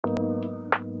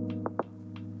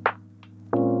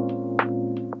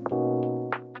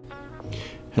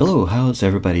Hello, how's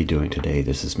everybody doing today?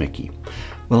 This is Mickey.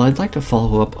 Well, I'd like to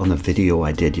follow up on the video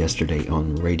I did yesterday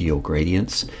on radial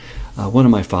gradients. One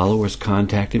of my followers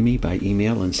contacted me by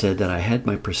email and said that I had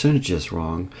my percentages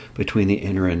wrong between the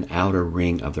inner and outer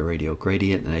ring of the radial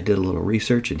gradient, and I did a little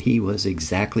research and he was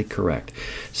exactly correct.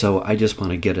 So I just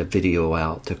want to get a video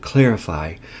out to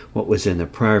clarify what was in the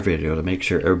prior video to make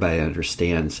sure everybody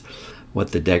understands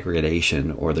what the degradation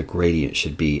or the gradient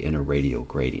should be in a radial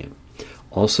gradient.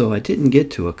 Also, I didn't get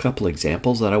to a couple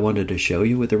examples that I wanted to show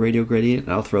you with the radial gradient,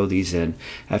 and I'll throw these in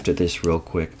after this real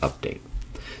quick update.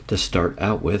 To start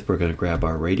out with, we're going to grab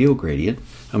our radial gradient.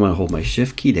 I'm going to hold my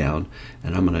shift key down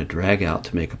and I'm going to drag out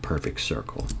to make a perfect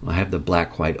circle. I have the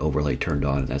black-white overlay turned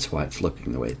on, and that's why it's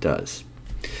looking the way it does.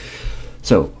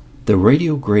 So the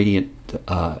radial gradient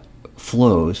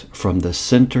flows from the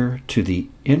center to the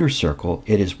inner circle.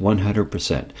 It is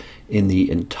 100%. In the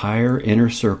entire inner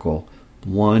circle,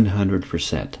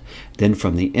 100%. Then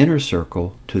from the inner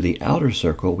circle to the outer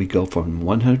circle, we go from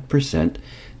 100%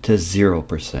 to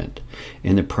 0%.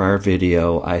 In the prior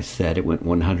video, I said it went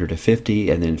 100 to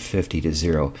 50 and then 50 to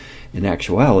 0. In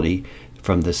actuality,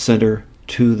 from the center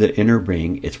to the inner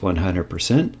ring, it's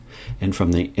 100%. And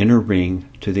from the inner ring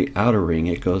to the outer ring,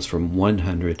 it goes from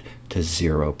 100 to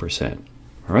 0%.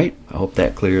 All right, I hope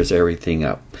that clears everything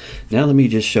up. Now let me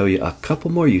just show you a couple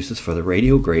more uses for the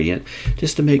radial gradient,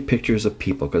 just to make pictures of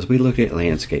people, because we looked at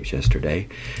landscapes yesterday,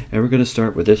 and we're going to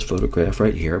start with this photograph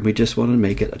right here. We just want to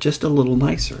make it just a little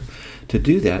nicer. To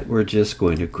do that, we're just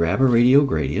going to grab a radial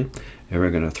gradient, and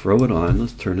we're going to throw it on.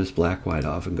 Let's turn this black-white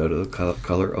off and go to the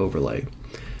color overlay.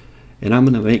 And I'm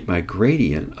going to make my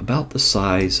gradient about the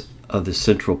size of the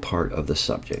central part of the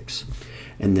subjects.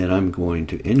 And then I'm going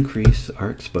to increase our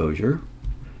exposure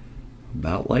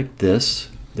about like this.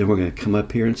 Then we're going to come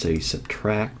up here and say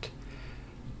subtract,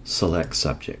 select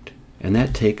subject, and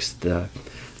that takes the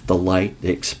light, the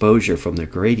exposure from the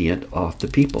gradient off the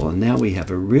people, and now we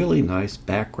have a really nice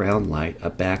background light,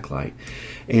 a backlight.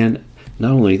 And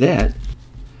not only that,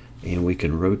 and we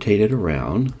can rotate it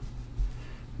around,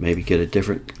 maybe get a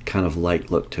different kind of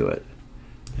light look to it,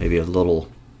 maybe a little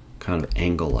kind of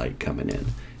angle light coming in.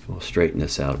 We'll straighten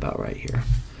this out about right here.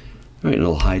 All right, and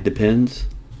it'll hide the pins.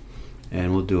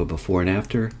 And we'll do a before and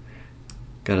after.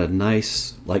 Got a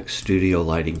nice like studio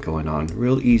lighting going on.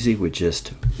 Real easy with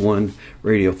just one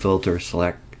radial filter.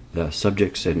 Select the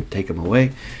subjects and take them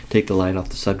away. Take the light off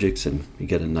the subjects and you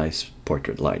get a nice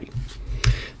portrait lighting.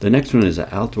 The next one is an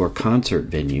outdoor concert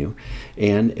venue,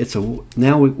 and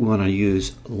now we want to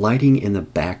use lighting in the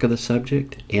back of the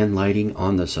subject and lighting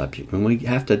on the subject. And we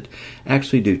have to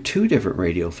actually do two different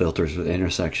radial filters with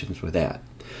intersections with that.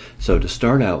 So to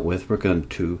start out with, we're going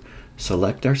to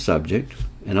select our subject,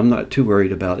 and I'm not too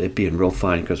worried about it being real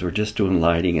fine because we're just doing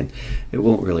lighting and it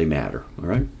won't really matter. All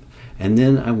right, and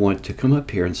then I want to come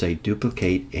up here and say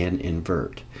duplicate and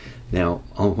invert. Now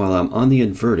while I'm on the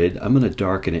inverted, I'm going to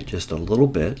darken it just a little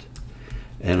bit,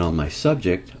 and on my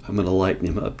subject I'm going to lighten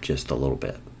him up just a little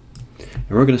bit. And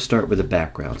we're going to start with the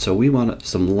background. So we want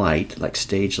some light, like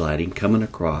stage lighting, coming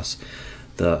across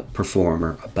the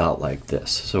performer about like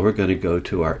this. So we're going to go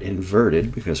to our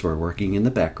inverted because we're working in the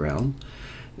background,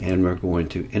 and we're going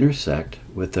to intersect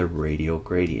with the radial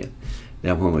gradient.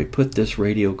 Now when we put this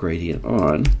radial gradient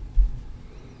on,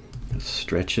 let's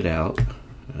stretch it out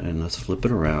and let's flip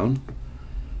it around,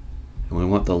 and we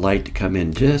want the light to come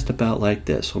in just about like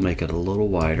this. We'll make it a little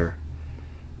wider,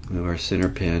 move our center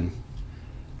pin,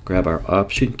 grab our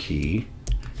option key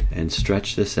and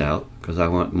stretch this out because I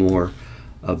want more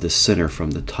of the center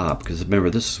from the top, because remember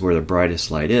this is where the brightest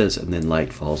light is, and then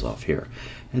light falls off here.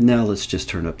 And now let's just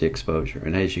turn up the exposure,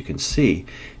 and as you can see,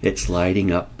 it's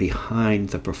lighting up behind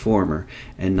the performer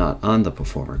and not on the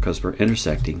performer because we're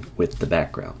intersecting with the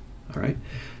background. All right,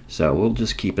 so we'll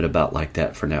just keep it about like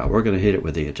that for now. We're going to hit it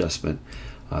with the adjustment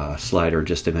slider in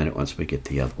just a minute once we get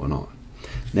the other one on.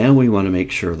 Now we want to make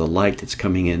sure the light that's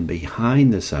coming in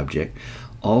behind the subject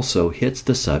also hits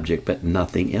the subject but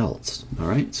nothing else. All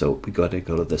right, so we got to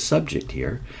go to the subject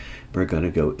here. We're going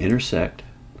to go intersect,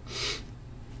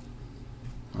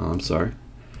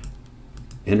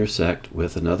 intersect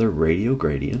with another radial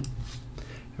gradient,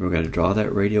 and we're going to draw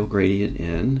that radial gradient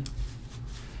in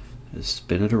and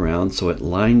spin it around so it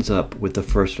lines up with the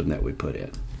first one that we put in.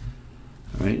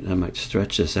 All right, I might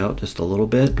stretch this out just a little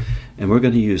bit, and we're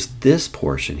going to use this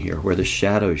portion here where the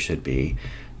shadow should be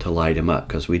to light him up,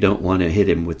 because we don't want to hit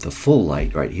him with the full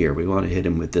light right here. We want to hit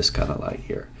him with this kind of light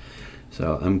here.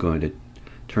 So I'm going to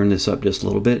turn this up just a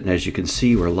little bit, and as you can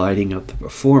see, we're lighting up the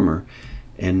performer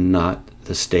and not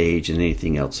the stage and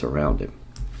anything else around him.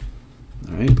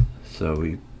 All right, so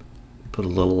we put a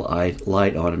little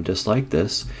light on him just like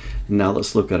this. Now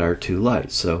let's look at our two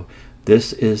lights. So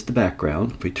this is the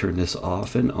background. If we turn this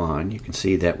off and on, you can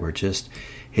see that we're just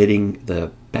hitting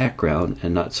the background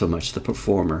and not so much the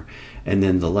performer. And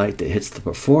then the light that hits the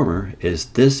performer is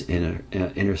this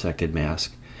intersected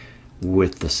mask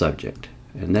with the subject.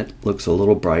 And that looks a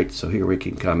little bright, so here we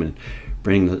can come and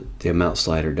bring the amount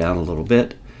slider down a little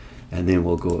bit, and then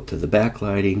we'll go up to the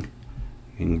backlighting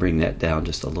and bring that down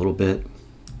just a little bit.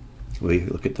 We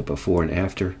look at the before and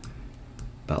after,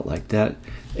 about like that.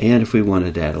 And if we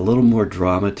wanted to add a little more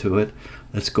drama to it,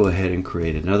 let's go ahead and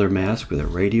create another mask with a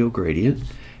radial gradient.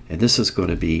 And this is going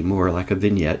to be more like a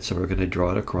vignette, so we're going to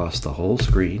draw it across the whole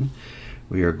screen.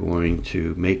 We are going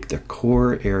to make the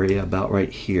core area about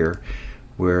right here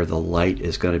where the light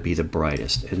is going to be the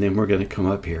brightest. And then we're going to come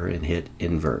up here and hit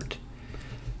invert.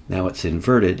 Now it's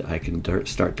inverted. I can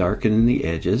start darkening the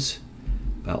edges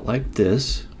about like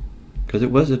this, because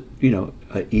it was an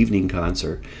evening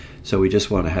concert, so we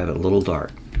just want to have it a little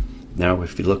dark. Now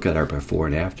if you look at our before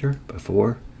and after,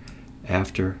 before,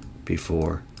 after,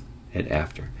 before, and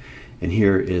after. And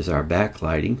here is our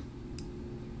backlighting.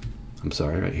 I'm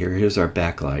sorry, right here. Here's our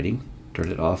backlighting.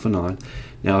 Turn it off and on.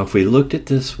 Now if we looked at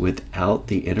this without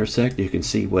the intersect, you can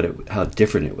see how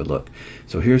different it would look.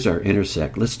 So here's our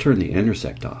intersect. Let's turn the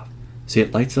intersect off. See,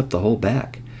 it lights up the whole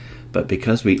back. But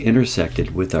because we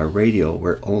intersected with our radial,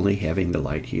 we're only having the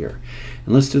light here.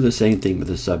 And let's do the same thing with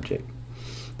the subject.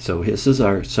 So this is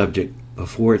our subject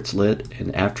before it's lit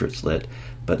and after it's lit,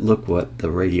 but look what the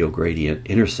radial gradient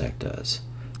intersect does.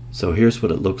 So here's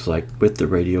what it looks like with the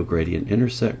radial gradient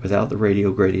intersect, without the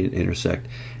radial gradient intersect,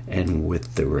 and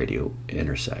with the radial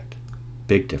intersect.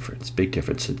 Big difference, big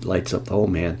difference. It lights up the whole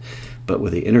man, but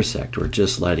with the intersect, we're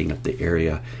just lighting up the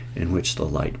area in which the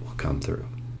light will come through.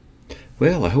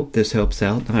 Well, I hope this helps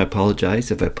out. I apologize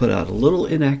if I put out a little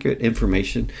inaccurate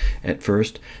information at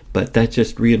first, but that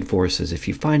just reinforces. If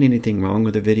you find anything wrong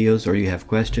with the videos or you have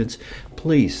questions,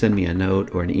 please send me a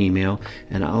note or an email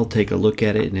and I'll take a look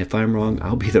at it. And if I'm wrong,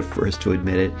 I'll be the first to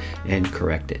admit it and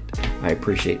correct it. I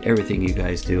appreciate everything you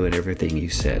guys do and everything you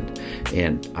send,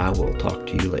 and I will talk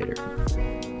to you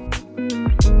later.